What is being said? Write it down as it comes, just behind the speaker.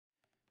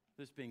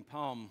This being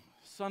Palm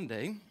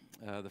Sunday,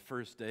 the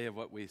first day of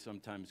what we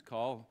sometimes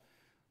call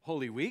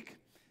Holy Week,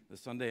 the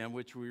Sunday on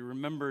which we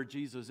remember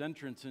Jesus'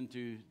 entrance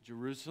into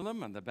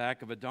Jerusalem on the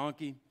back of a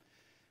donkey,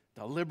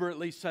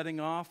 deliberately setting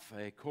off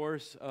a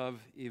course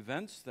of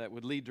events that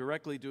would lead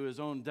directly to his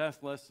own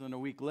death less than a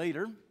week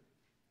later.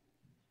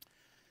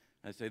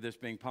 I say this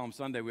being Palm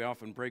Sunday, we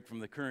often break from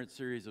the current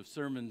series of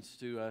sermons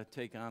to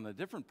take on a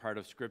different part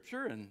of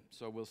Scripture, and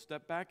so we'll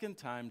step back in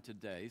time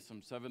today,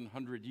 some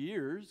 700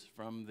 years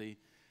from the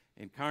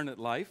incarnate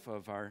life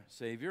of our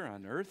Savior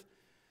on earth,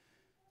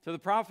 to the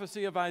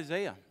prophecy of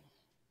Isaiah.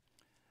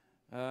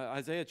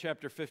 Isaiah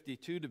chapter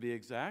 52 to be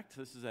exact.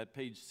 This is at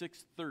page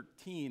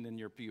 613 in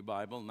your Pew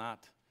Bible,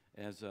 not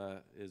as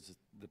is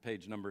the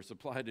page number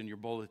supplied in your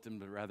bulletin,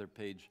 but rather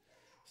page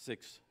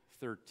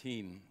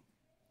 613.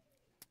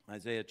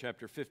 Isaiah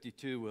chapter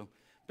 52, we'll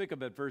pick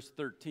up at verse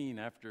 13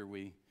 after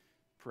we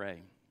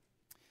pray.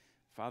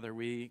 Father,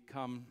 we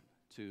come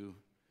to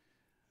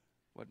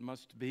what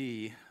must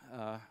be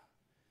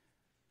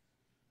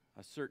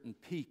a certain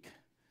peak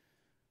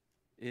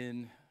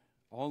in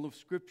all of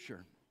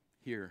Scripture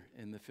here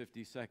in the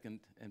 52nd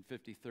and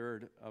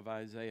 53rd of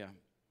Isaiah.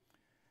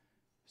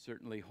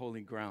 Certainly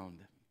holy ground.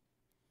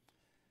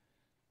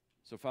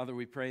 So, Father,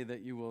 we pray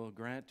that you will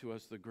grant to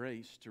us the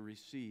grace to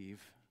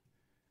receive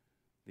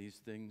these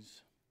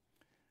things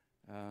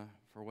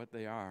for what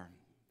they are,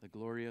 the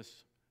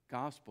glorious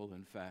gospel,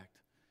 in fact,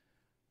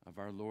 of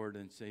our Lord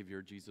and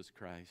Savior Jesus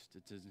Christ.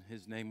 It's in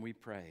his name we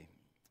pray.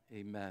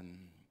 Amen.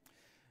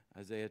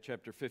 Isaiah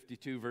chapter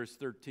 52, verse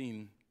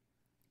 13.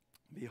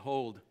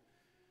 Behold,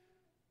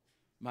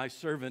 my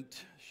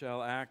servant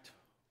shall act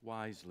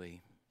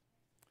wisely.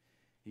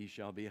 He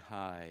shall be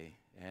high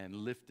and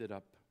lifted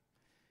up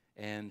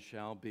and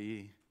shall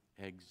be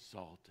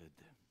exalted.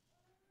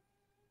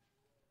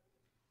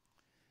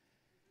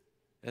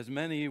 As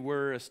many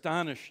were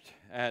astonished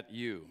at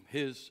you,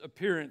 his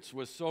appearance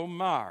was so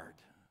marred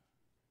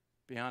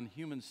beyond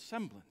human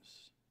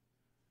semblance,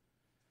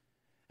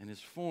 and his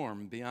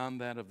form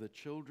beyond that of the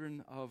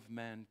children of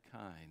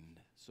mankind.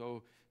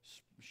 So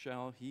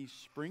shall he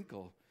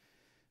sprinkle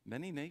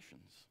many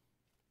nations.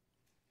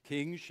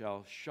 Kings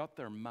shall shut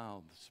their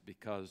mouths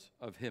because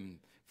of him.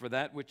 For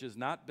that which has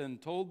not been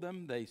told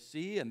them they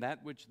see, and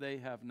that which they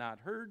have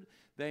not heard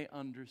they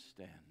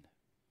understand.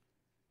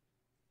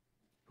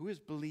 Who has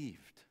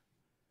believed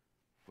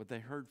what they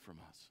heard from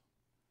us?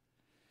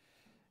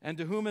 And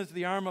to whom has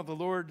the arm of the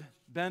Lord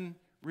been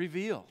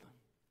revealed?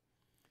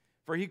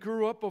 For he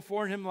grew up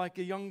before him like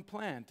a young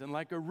plant, and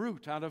like a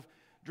root out of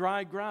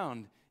dry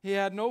ground. He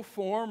had no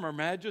form or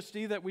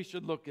majesty that we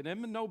should look at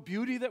him, and no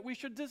beauty that we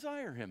should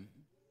desire him.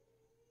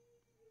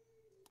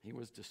 He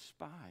was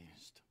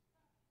despised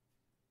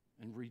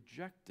and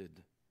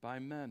rejected by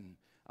men,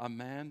 a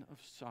man of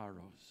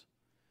sorrows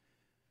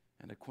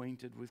and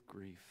acquainted with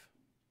grief.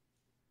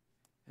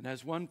 And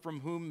as one from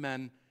whom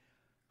men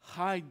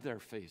hide their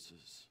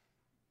faces,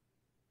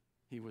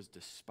 he was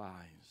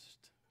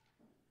despised,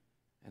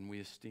 and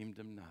we esteemed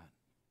him not.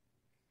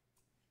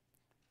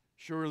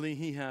 Surely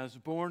he has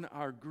borne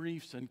our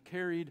griefs and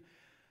carried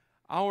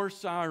our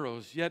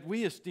sorrows, yet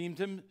we esteemed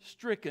him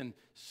stricken,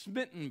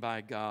 smitten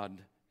by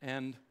God,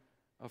 and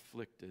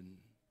afflicted.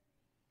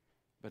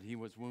 But he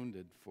was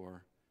wounded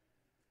for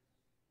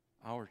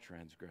our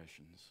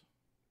transgressions.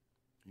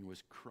 He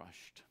was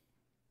crushed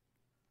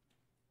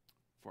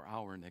for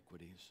our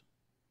iniquities.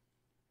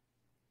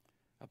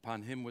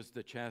 Upon him was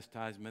the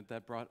chastisement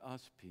that brought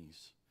us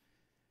peace,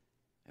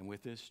 and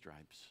with his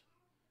stripes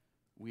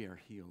we are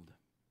healed.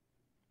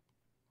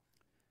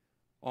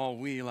 All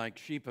we like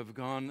sheep have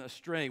gone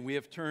astray. We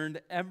have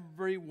turned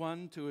every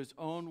one to his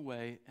own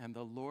way, and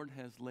the Lord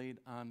has laid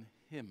on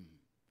him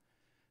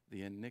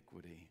the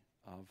iniquity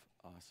of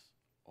us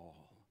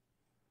all.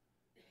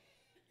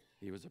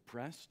 He was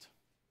oppressed,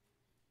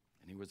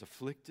 and he was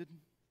afflicted,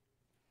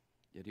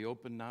 yet he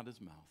opened not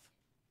his mouth.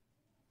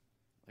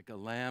 Like a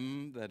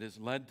lamb that is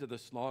led to the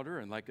slaughter,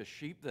 and like a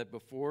sheep that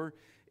before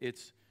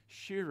its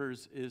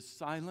shearers is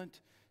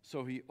silent,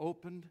 so he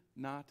opened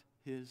not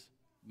his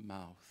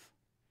mouth.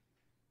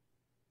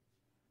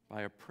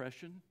 By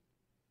oppression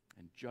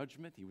and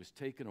judgment he was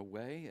taken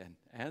away, and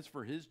as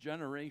for his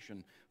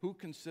generation, who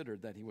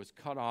considered that he was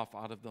cut off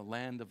out of the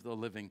land of the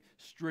living,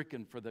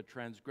 stricken for the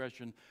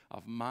transgression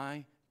of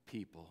my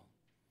people?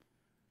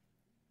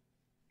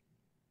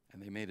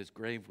 And they made his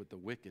grave with the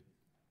wicked,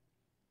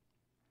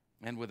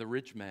 and with a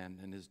rich man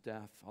in his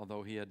death,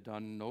 although he had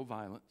done no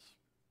violence.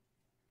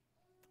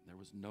 There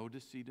was no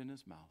deceit in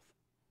his mouth.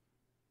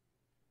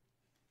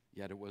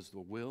 Yet it was the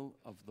will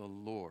of the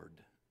Lord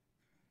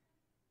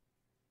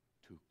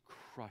to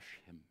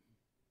crush him.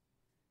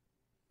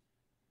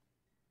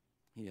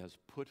 He has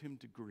put him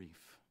to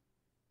grief.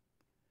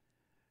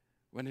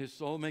 When his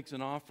soul makes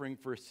an offering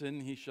for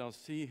sin, he shall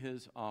see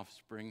his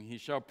offspring. He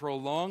shall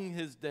prolong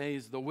his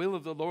days. The will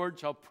of the Lord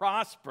shall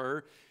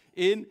prosper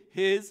in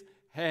his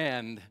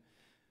hand.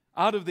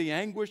 Out of the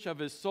anguish of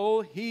his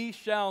soul he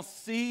shall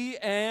see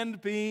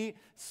and be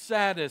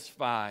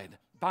satisfied.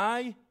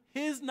 By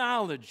his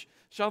knowledge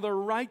shall the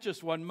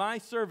righteous one, my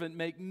servant,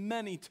 make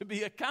many to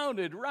be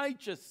accounted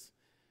righteous,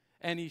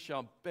 and he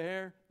shall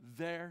bear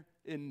their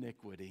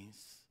iniquities.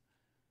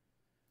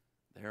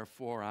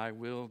 Therefore I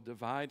will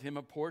divide him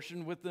a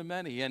portion with the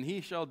many, and he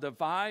shall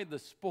divide the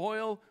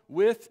spoil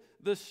with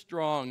the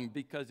strong,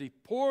 because he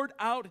poured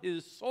out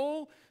his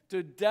soul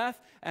to death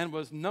and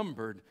was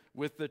numbered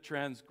with the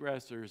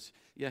transgressors.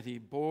 Yet he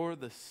bore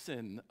the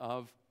sin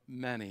of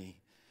many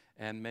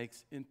and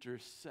makes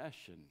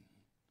intercession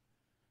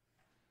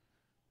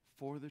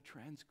for the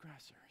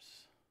transgressors.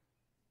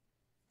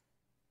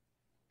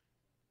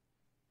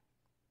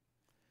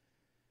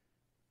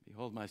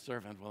 Behold, my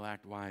servant will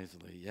act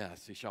wisely.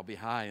 Yes, he shall be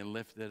high and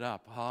lifted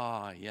up.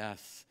 Ah,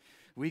 yes.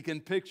 We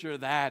can picture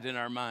that in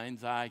our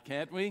mind's eye,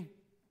 can't we?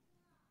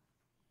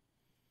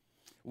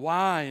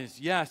 Wise,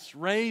 yes.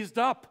 Raised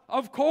up,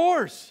 of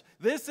course.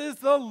 This is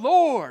the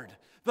Lord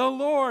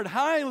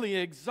highly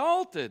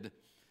exalted.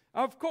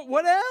 Of course,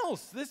 what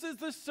else? This is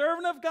the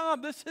servant of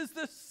God. This is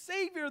the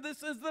Savior.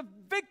 This is the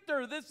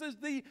victor. This is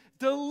the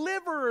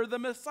deliverer, the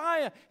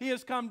Messiah. He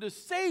has come to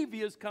save.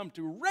 He has come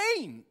to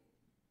reign.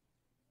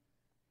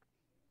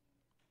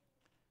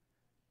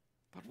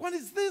 But what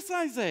is this,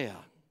 Isaiah?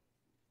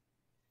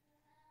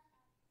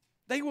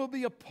 They will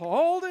be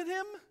appalled at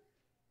him?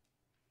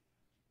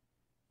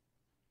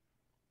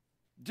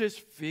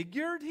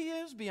 Disfigured he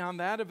is beyond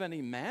that of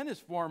any man, his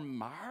form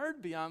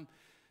marred beyond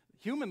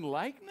human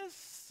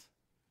likeness?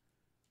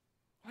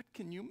 What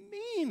can you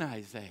mean,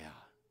 Isaiah?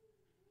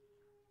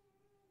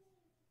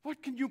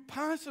 What can you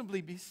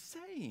possibly be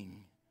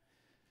saying?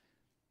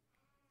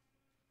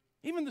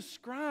 Even the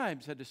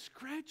scribes had to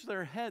scratch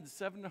their heads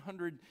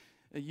 700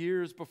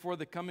 years before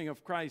the coming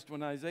of Christ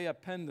when Isaiah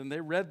penned them. They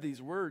read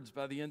these words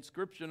by the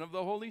inscription of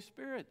the Holy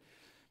Spirit.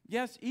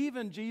 Yes,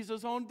 even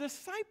Jesus' own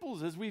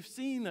disciples, as we've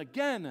seen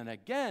again and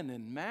again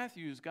in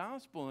Matthew's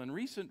gospel in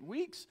recent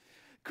weeks,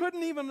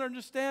 couldn't even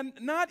understand,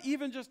 not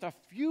even just a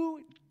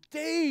few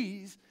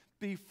days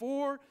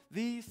before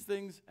these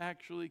things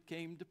actually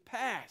came to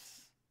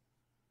pass.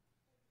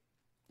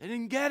 They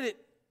didn't get it.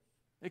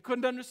 They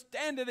couldn't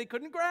understand it. They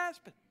couldn't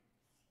grasp it.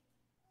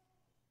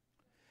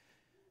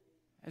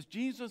 As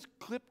Jesus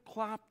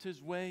clip-clopped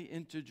his way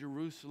into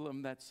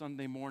Jerusalem that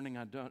Sunday morning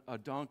on a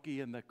donkey,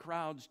 and the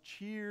crowds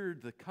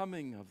cheered the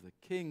coming of the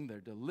king,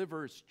 their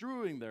deliverer,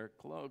 strewing their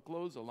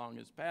clothes along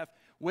his path,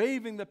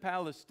 waving the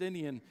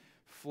Palestinian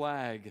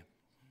flag,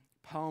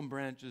 palm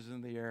branches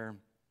in the air.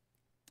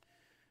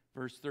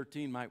 Verse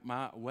 13 might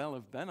well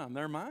have been on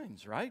their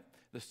minds, right?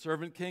 The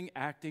servant king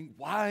acting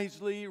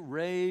wisely,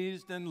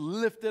 raised and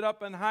lifted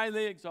up and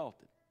highly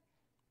exalted.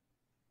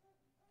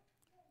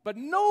 But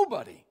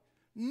nobody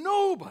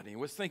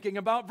was thinking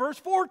about verse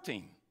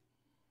 14.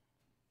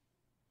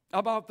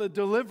 About the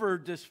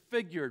delivered,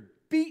 disfigured,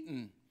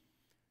 beaten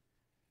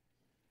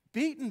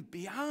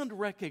beyond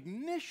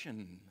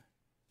recognition.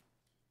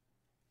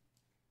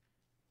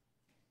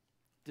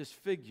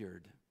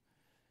 Disfigured,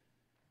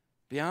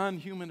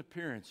 beyond human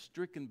appearance,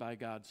 stricken by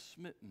God,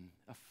 smitten,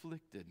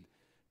 afflicted.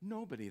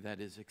 Nobody,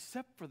 that is,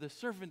 except for the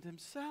servant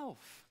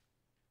himself,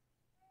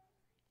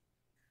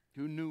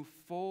 who knew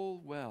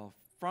full well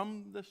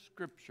from the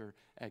Scripture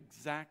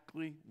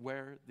exactly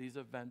where these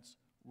events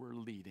were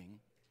leading.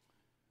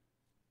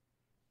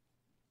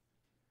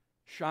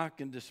 Shock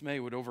and dismay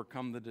would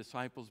overcome the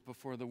disciples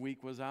before the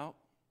week was out,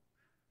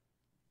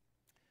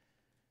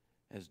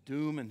 as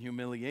doom and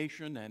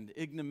humiliation and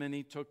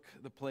ignominy took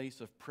the place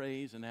of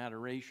praise and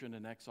adoration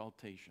and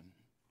exaltation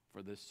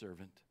for this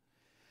servant.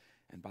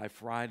 And by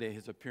Friday,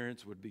 his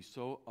appearance would be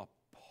so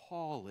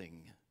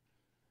appalling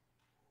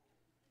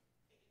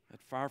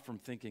that far from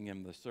thinking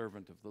him the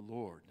servant of the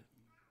Lord,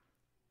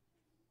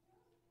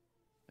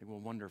 they will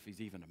wonder if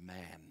he's even a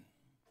man.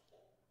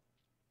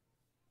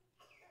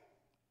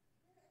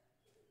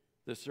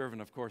 This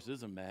servant, of course,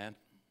 is a man.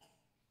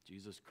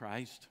 Jesus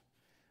Christ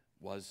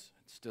was,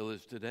 still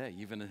is today,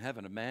 even in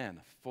heaven, a man,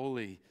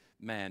 fully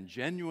man,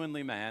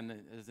 genuinely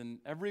man, as in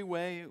every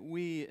way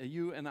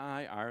you and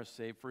I are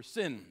saved for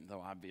sin,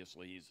 though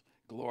obviously he's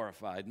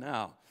glorified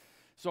now.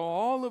 So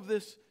all of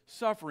this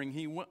suffering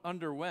he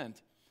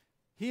underwent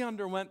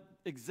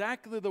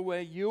exactly the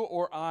way you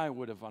or I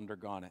would have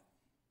undergone it.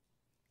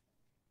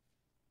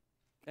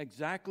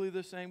 Exactly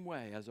the same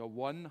way as a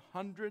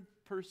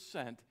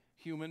 100%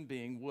 human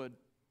being would.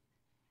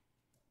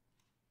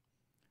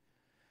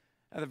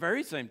 At the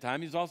very same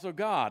time, he's also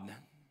God,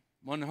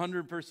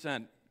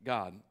 100%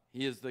 God.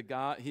 He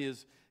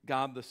is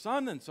God the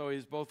Son, and so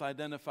he's both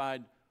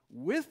identified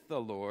with the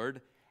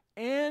Lord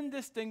and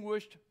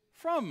distinguished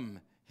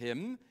from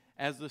him,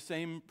 as the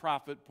same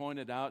prophet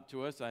pointed out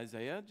to us,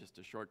 Isaiah, just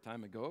a short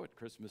time ago at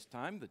Christmas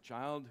time, the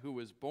child who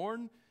was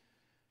born,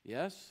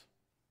 yes,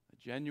 a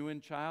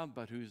genuine child,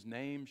 but whose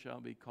name shall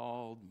be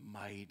called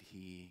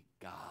Mighty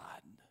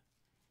God.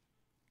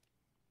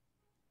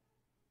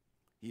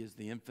 He is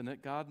the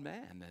infinite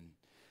God-man, and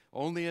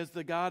only as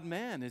the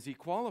God-man is he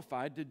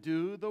qualified to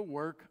do the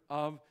work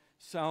of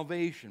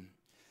salvation.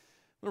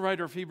 The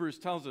writer of Hebrews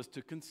tells us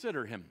to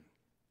consider him.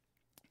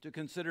 to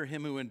consider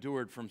him who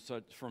endured from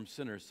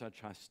sinners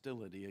such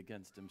hostility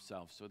against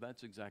himself. So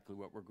that's exactly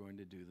what we're going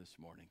to do this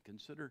morning.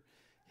 Consider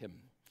him.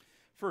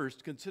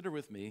 First, consider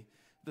with me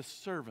the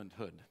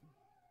servanthood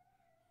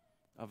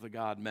of the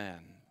God-man,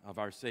 of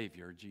our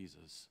Savior,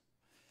 Jesus.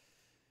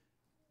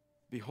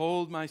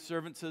 Behold, my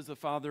servant, says the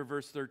Father,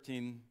 verse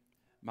 13,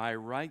 my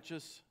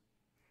righteous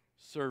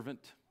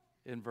servant,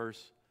 in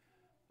verse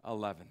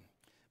 11.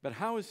 But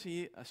how is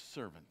he a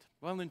servant?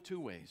 Well, in two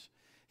ways.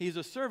 He's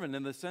a servant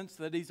in the sense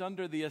that he's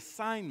under the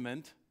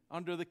assignment,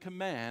 under the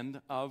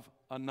command of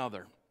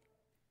another.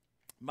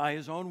 By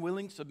his own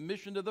willing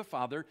submission to the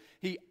Father,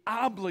 he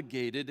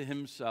obligated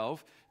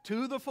himself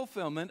to the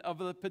fulfillment of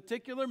the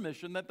particular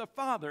mission that the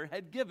Father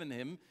had given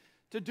him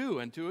to do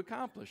and to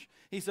accomplish.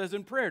 He says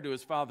in prayer to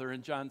his Father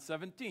in John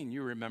 17,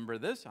 you remember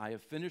this, I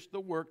have finished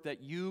the work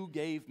that you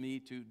gave me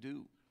to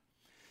do.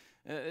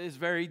 His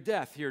very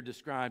death here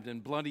described in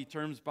bloody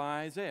terms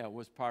by Isaiah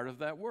was part of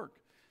that work.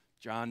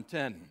 John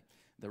 10,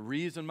 the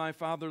reason my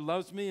Father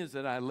loves me is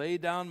that I lay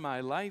down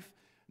my life.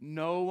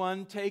 No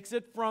one takes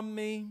it from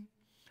me.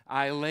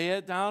 I lay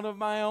it down of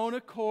my own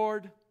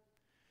accord.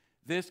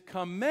 This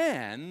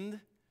command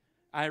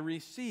I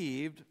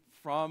received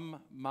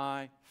from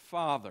my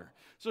Father.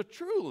 So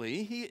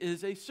truly, he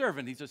is a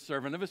servant. He's a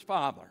servant of his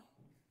Father,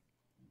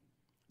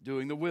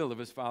 doing the will of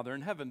his Father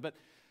in heaven. But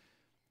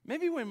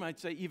maybe we might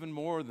say even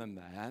more than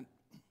that.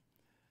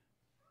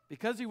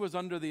 Because he was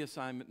under the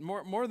assignment,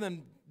 more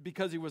than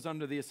because he was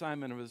under the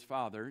assignment of his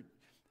Father,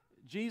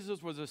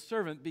 Jesus was a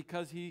servant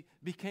because he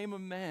became a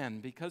man,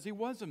 because he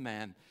was a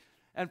man.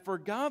 And for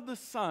God the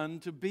Son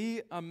to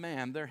be a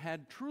man, there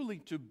had truly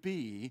to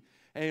be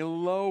a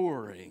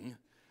lowering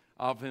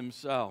of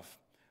himself.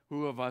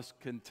 Who of us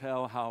can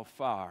tell how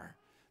far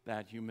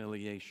that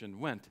humiliation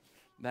went?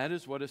 That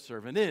is what a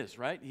servant is,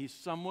 right? He's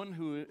someone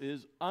who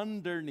is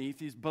underneath,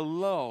 he's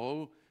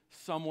below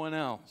someone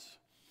else.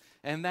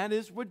 And that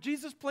is what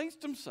Jesus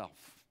placed himself,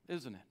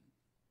 isn't it?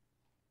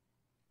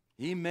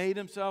 He made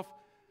himself.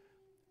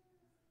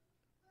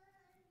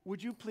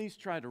 Would you please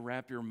try to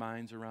wrap your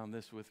minds around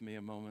this with me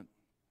a moment?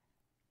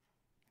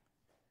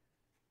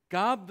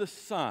 God the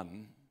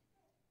Son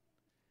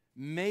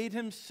made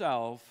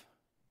himself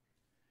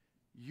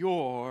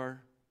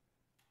your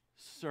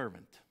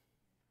servant.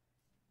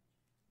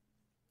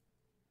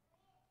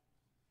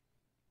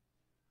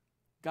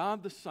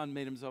 God the Son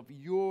made himself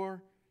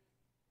your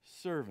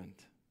servant.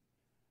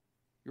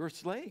 Your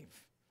slave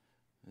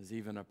is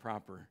even a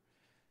proper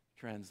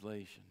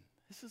translation.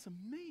 This is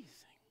amazing.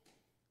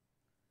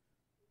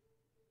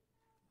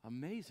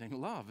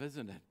 Amazing love,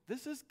 isn't it?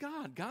 This is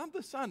God, God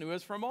the Son, who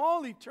has from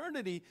all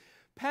eternity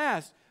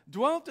past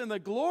dwelt in the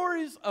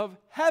glories of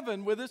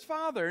heaven with his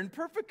Father, in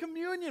perfect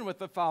communion with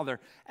the Father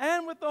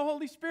and with the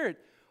Holy Spirit.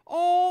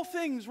 All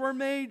things were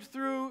made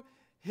through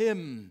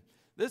him.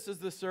 This is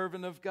the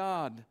servant of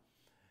God,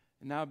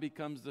 and now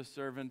becomes the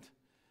servant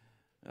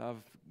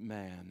of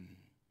man.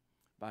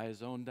 By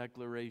his own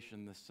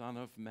declaration, the Son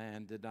of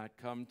Man did not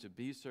come to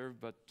be served,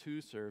 but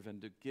to serve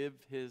and to give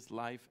his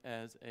life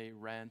as a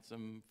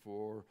ransom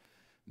for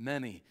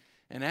many.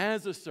 And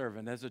as a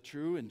servant, as a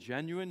true and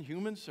genuine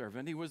human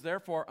servant, he was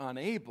therefore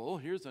unable,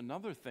 here's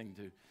another thing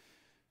to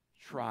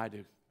try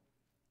to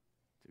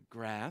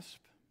grasp.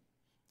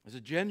 As a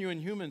genuine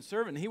human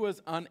servant, he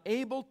was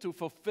unable to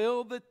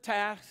fulfill the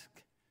task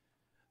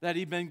that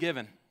he'd been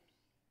given.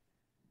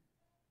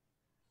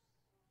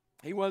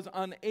 He was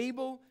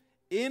unable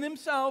in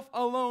himself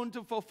alone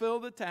to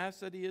fulfill the task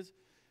that he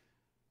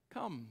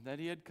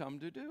had come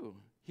to do.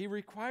 He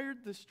required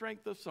the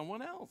strength of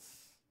someone else.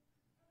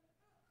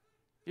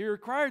 He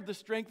required the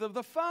strength of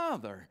the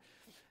Father.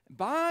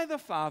 By the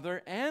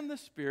Father and the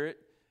Spirit,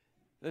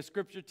 the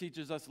Scripture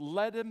teaches us,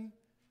 led him,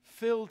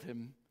 filled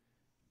him,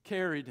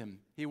 carried him.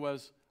 He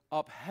was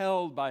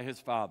upheld by his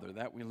Father.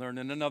 That we learn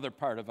in another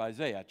part of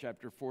Isaiah,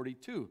 chapter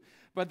 42.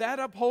 But that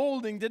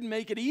upholding didn't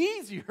make it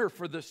easier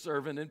for the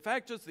servant. In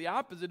fact, just the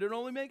opposite. It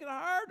only made it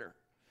harder.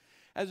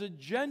 As a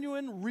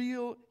genuine,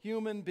 real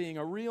human being,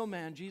 a real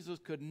man, Jesus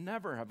could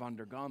never have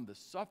undergone the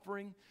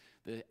suffering,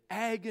 the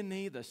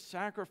agony, the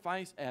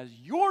sacrifice as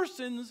your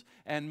sins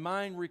and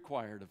mine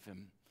required of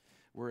him,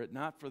 were it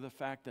not for the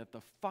fact that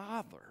the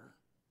Father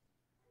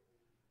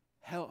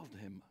held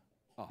him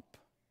up,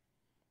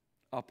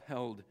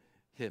 upheld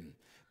him.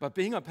 But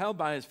being upheld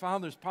by his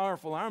Father's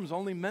powerful arms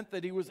only meant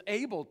that he was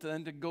able to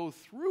then to go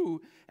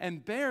through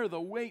and bear the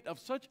weight of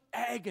such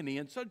agony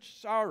and such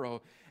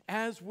sorrow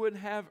as would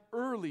have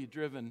early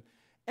driven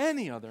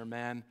any other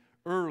man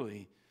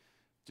early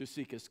to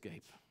seek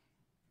escape.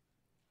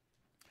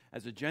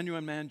 As a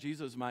genuine man,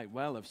 Jesus might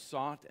well have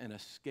sought an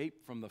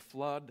escape from the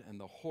flood and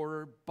the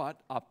horror,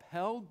 but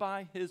upheld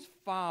by his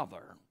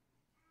Father,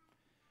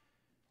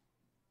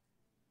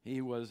 he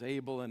was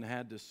able and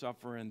had to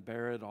suffer and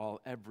bear it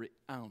all, every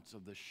ounce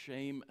of the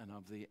shame and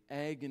of the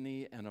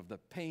agony and of the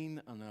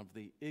pain and of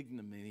the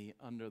ignominy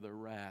under the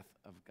wrath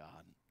of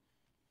God.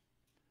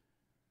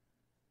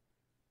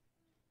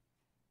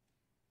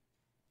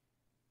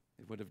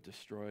 It would have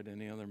destroyed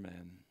any other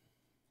man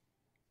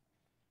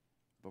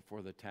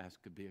before the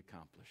task could be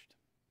accomplished.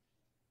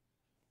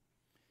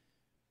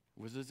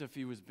 It was as if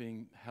he was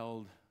being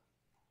held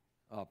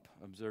up,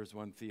 observes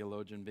one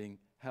theologian, being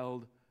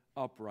held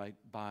upright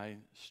by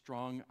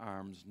strong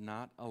arms,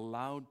 not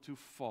allowed to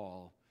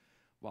fall,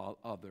 while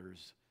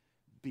others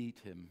beat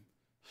him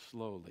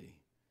slowly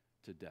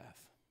to death.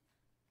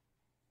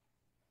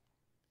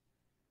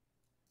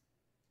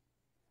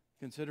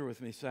 Consider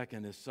with me,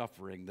 second, his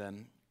suffering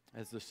then.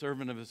 As the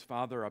servant of his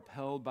father,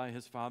 upheld by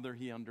his father,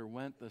 he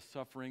underwent the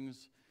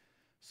sufferings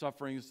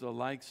the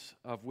likes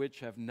of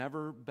which have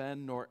never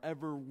been nor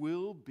ever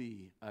will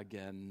be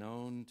again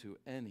known to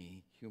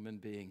any human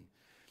being.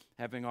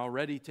 Having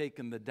already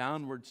taken the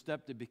downward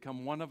step to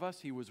become one of us,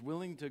 he was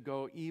willing to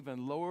go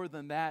even lower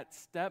than that,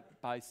 step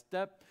by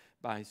step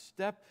by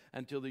step,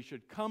 until he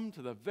should come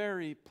to the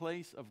very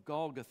place of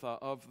Golgotha,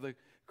 of the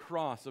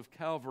cross of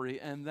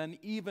Calvary, and then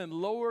even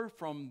lower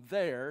from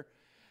there,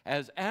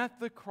 as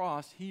at the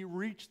cross he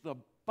reached the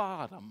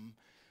bottom,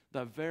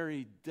 the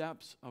very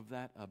depths of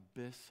that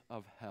abyss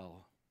of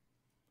hell.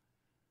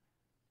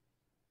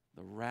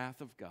 The wrath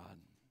of God,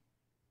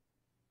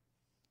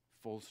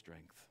 full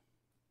strength.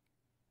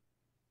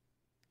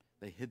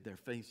 They hid their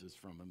faces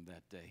from him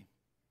that day.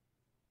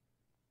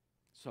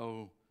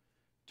 So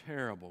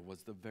terrible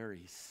was the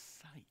very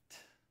sight,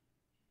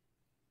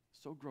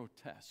 so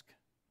grotesque,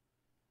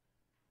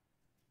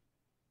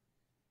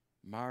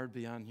 marred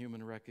beyond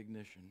human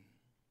recognition.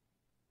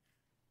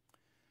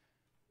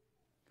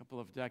 A couple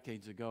of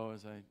decades ago,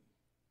 as I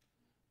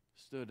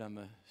stood on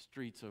the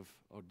streets of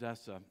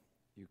Odessa,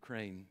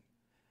 Ukraine,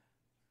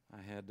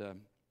 I had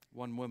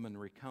one woman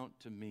recount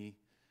to me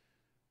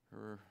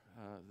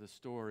the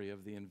story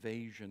of the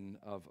invasion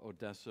of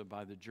Odessa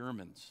by the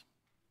Germans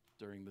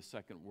during the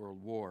Second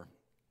World War.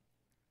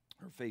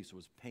 Her face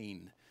was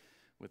pained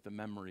with the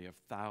memory of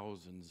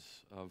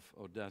thousands of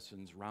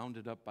Odessans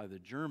rounded up by the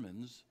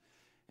Germans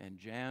and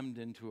jammed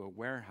into a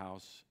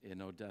warehouse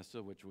in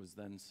Odessa, which was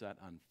then set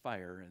on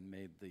fire and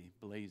made the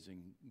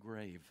blazing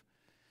grave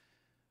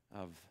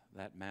of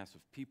that mass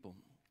of people.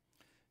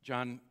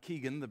 John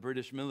Keegan, the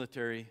British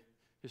military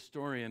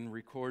historian,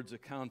 records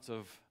accounts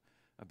of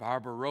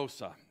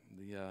Barbarossa,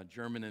 the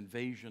German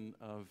invasion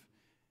of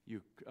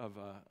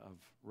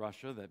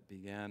Russia that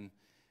began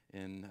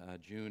in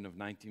June of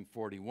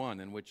 1941,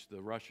 in which the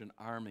Russian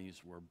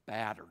armies were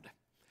battered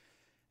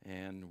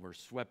and were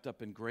swept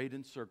up in great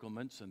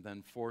encirclements and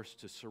then forced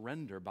to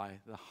surrender by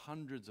the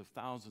hundreds of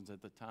thousands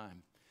at a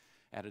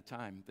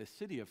time. The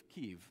city of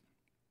Kyiv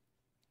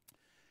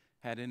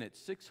had in it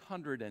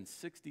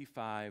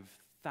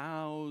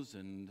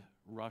 665,000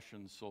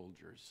 Russian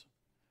soldiers,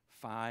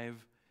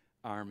 5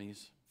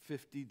 armies,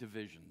 50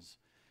 divisions,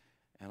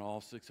 and all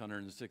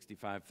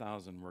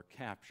 665,000 were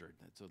captured.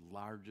 It's the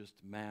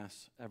largest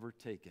mass ever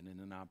taken in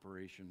an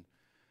operation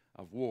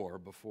of war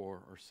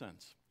before or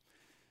since.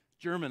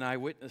 German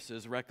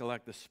eyewitnesses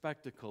recollect the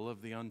spectacle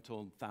of the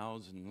untold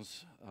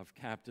thousands of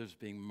captives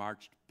being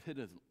marched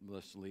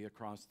pitilessly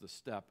across the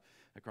steppe,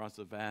 across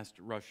the vast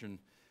Russian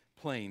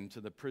plain to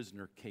the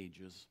prisoner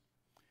cages,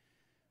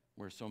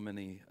 where so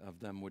many of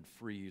them would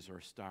freeze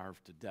or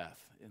starve to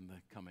death in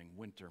the coming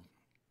winter.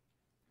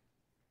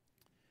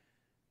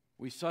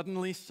 We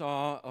suddenly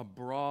saw a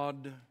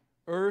broad,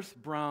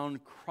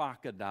 earth-brown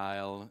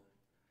crocodile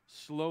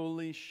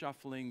slowly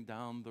shuffling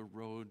down the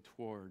road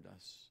toward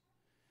us.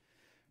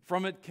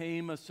 From it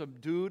came a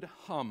subdued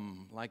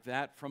hum like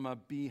that from a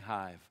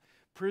beehive.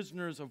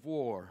 Prisoners of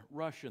war,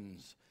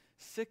 Russians,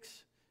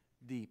 6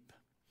 deep.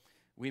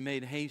 We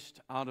made haste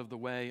out of the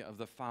way of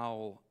the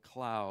foul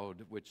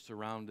cloud which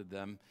surrounded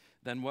them.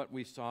 Then what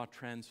we saw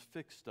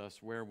transfixed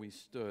us where we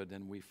stood,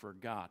 and we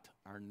forgot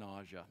our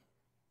nausea.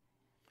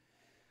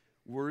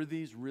 Were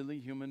these really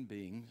human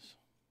beings?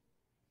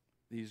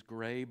 These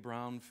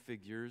gray-brown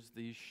figures,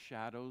 these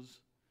shadows,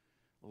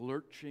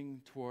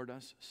 lurching toward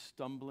us,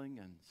 stumbling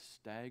and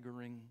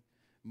staggering,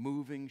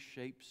 moving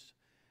shapes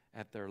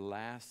at their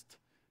last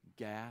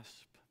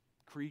gasp,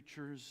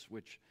 creatures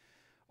which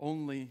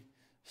only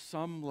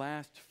some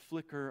last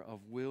flicker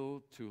of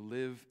will to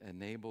live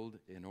enabled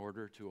in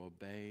order to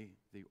obey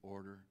the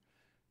order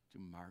to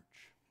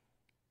march.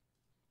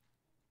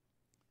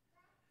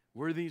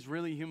 Were these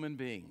really human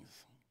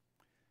beings?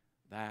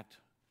 That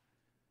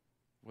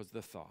was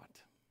the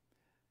thought.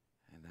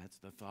 And that's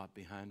the thought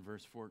behind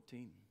verse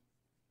 14.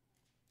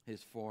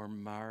 His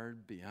form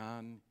marred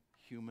beyond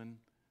human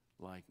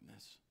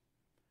likeness.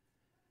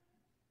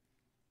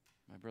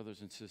 My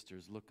brothers and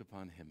sisters, look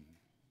upon him,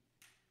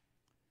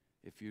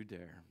 if you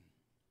dare.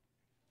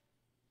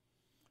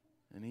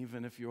 And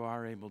even if you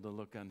are able to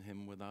look on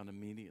him without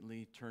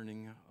immediately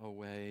turning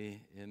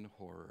away in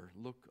horror,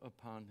 look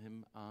upon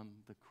him on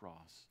the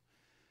cross,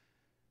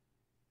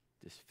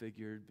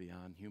 disfigured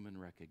beyond human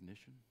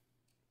recognition,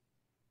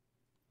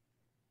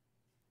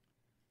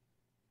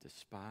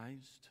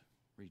 despised,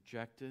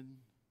 rejected,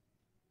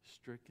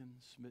 stricken,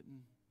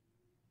 smitten,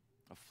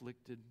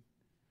 afflicted,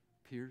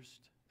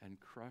 pierced, and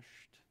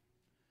crushed.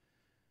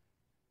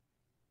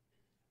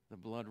 The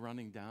blood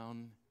running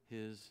down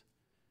his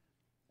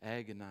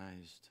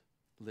agonized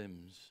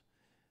limbs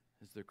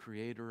as the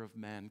creator of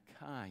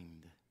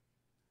mankind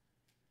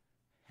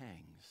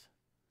hangs,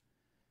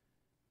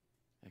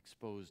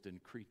 exposed in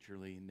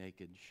creaturely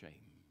naked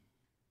shame.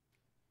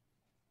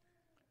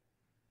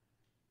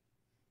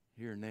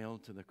 Here,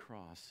 nailed to the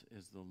cross,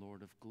 is the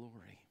Lord of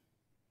glory,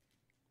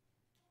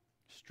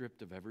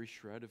 stripped of every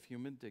shred of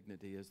human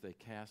dignity as they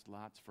cast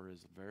lots for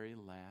his very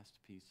last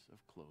piece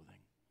of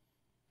clothing.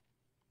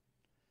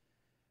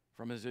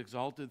 From his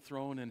exalted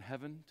throne in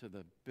heaven to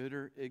the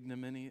bitter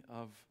ignominy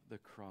of the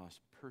cross,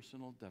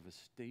 personal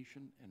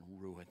devastation and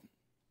ruin.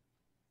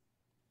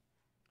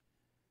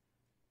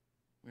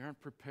 We aren't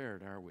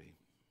prepared, are we?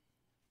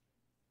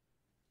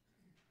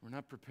 We're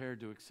not prepared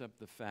to accept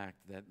the fact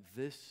that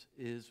this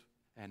is,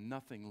 and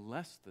nothing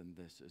less than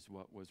this, is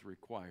what was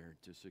required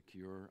to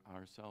secure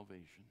our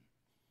salvation.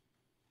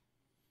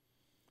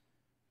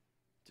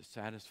 To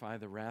satisfy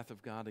the wrath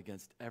of God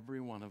against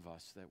every one of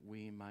us, that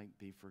we might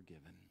be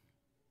forgiven.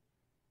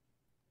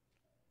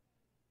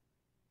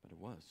 But it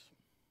was.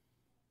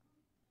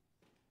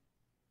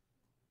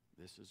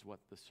 This is what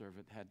the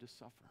servant had to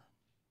suffer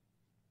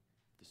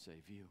to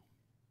save you.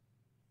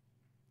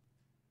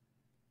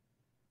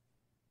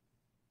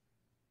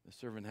 The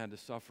servant had to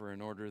suffer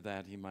in order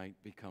that he might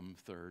become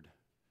third,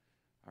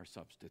 our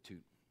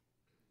substitute.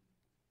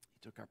 He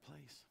took our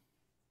place.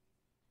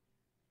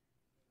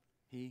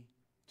 He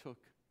took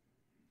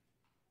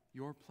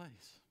your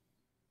place.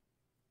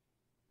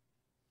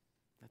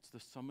 That's the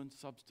sum and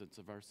substance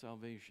of our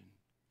salvation.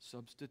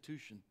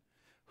 Substitution.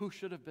 Who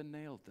should have been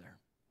nailed there?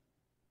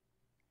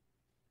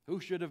 Who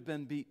should have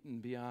been beaten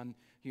beyond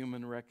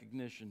human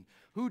recognition?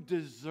 Who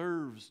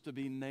deserves to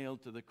be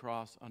nailed to the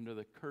cross under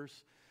the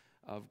curse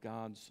of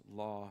God's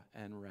law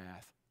and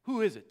wrath?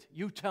 Who is it?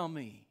 You tell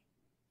me.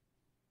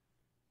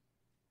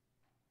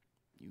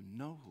 You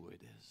know who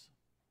it is.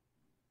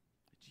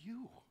 It's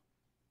you.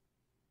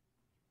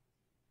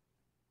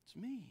 It's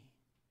me.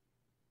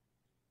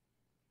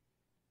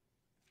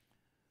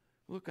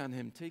 Look on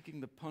him taking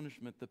the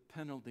punishment, the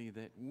penalty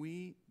that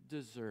we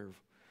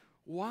deserve.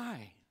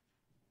 Why?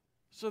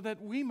 So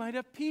that we might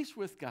have peace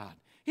with God.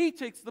 He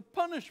takes the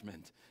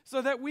punishment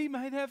so that we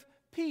might have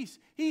peace.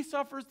 He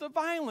suffers the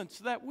violence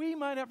so that we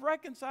might have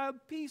reconciled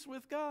peace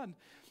with God.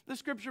 The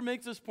Scripture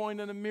makes this point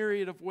in a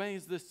myriad of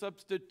ways, this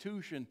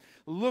substitution.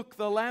 Look,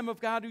 the Lamb of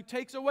God who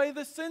takes away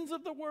the sins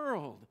of the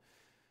world.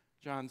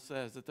 John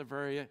says at the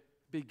very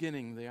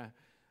beginning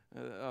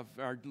of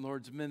our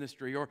Lord's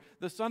ministry. Or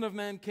the Son of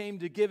Man came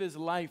to give his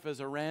life as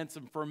a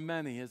ransom for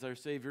many, as our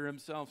Savior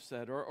himself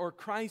said. Or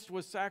Christ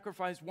was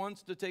sacrificed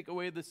once to take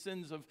away the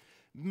sins of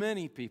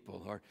many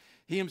people. Or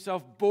he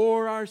himself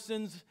bore our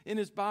sins in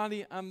his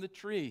body on the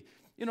tree.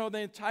 You know, the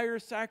entire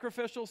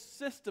sacrificial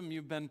system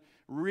you've been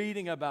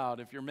reading about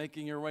if you're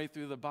making your way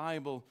through the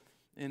Bible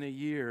in a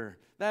year.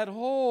 That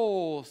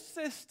whole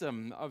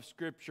system of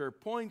Scripture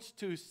points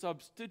to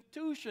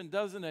substitution,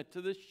 doesn't it?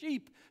 To the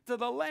sheep, to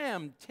the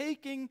lamb,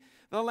 taking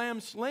the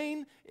lamb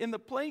slain in the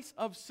place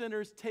of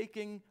sinners,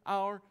 taking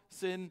our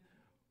sin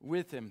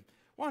with him.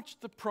 Watch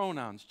the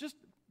pronouns.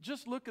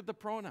 Just look at the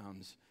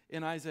pronouns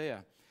in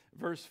Isaiah,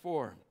 verse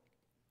 4.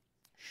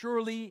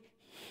 Surely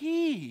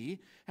he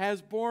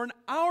has borne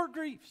our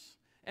griefs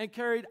and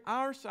carried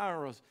our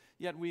sorrows,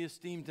 yet we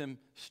esteemed him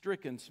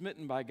stricken,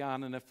 smitten by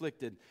God, and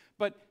afflicted.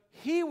 But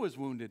he was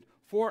wounded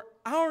for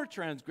our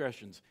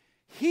transgressions.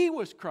 He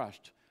was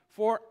crushed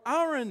for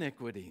our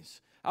iniquities.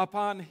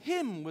 Upon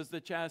him was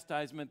the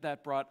chastisement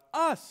that brought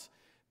us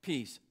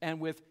peace, and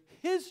with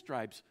his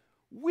stripes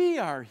we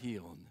are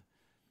healed.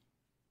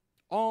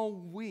 All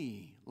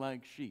we,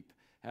 like sheep,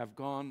 have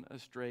gone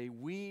astray.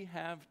 We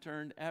have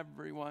turned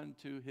everyone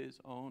to his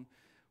own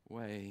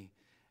way,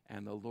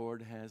 and the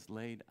Lord has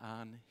laid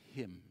on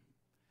him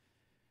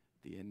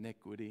the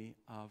iniquity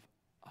of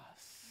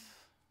us.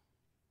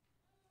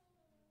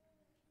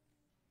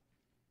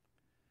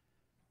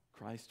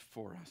 Christ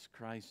for us,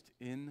 Christ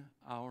in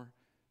our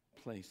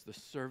place, the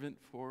servant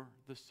for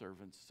the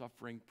servant,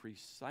 suffering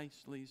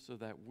precisely so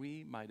that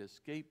we might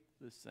escape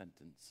the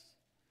sentence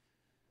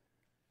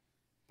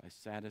by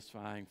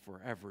satisfying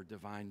forever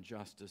divine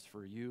justice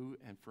for you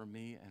and for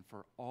me and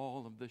for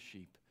all of the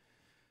sheep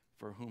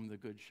for whom the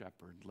Good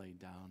Shepherd laid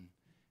down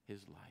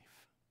his life.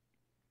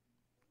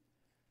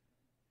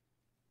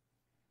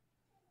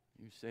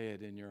 You say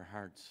it in your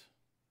hearts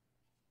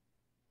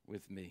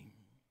with me.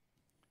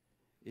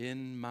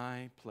 In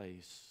my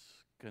place,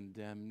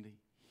 condemned,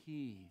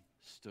 he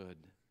stood,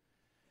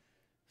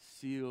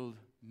 sealed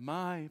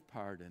my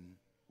pardon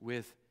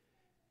with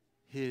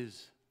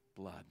his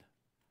blood.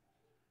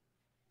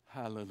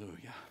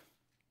 Hallelujah.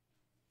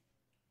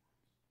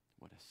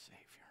 What a Savior.